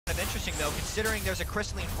interesting, though, considering there's a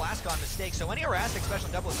crystalline flask on MiSTakE, so any Erastic special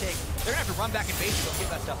and double take, they're going to have to run back and base to go give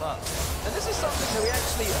that stuff up. And this is something that we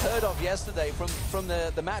actually heard of yesterday from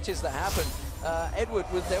the matches that happened. Edward,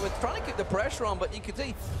 they were trying to keep the pressure on, but you could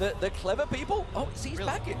see the clever people, see, he's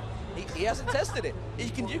back in. He hasn't tested it. He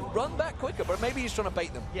can run back quicker, but maybe he's trying to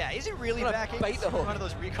bait them. Yeah, is he really backing? Bait the hook. One of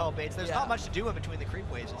those recall baits. There's not much to do in between the creep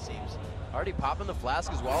waves, it seems. Already popping the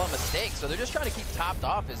flask as well on MiSTakE, so they're just trying to keep topped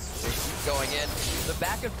off as they keep going in. The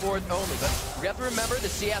back and forth only, but we have to remember the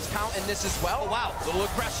CS count in this as well. Oh, wow. Little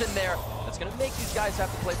aggression there. That's going to make these guys have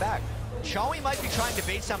to play back. Chawy might be trying to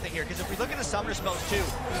bait something here, because if we look at the summoner spells too,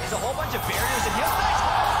 there's a whole bunch of barriers, and he'll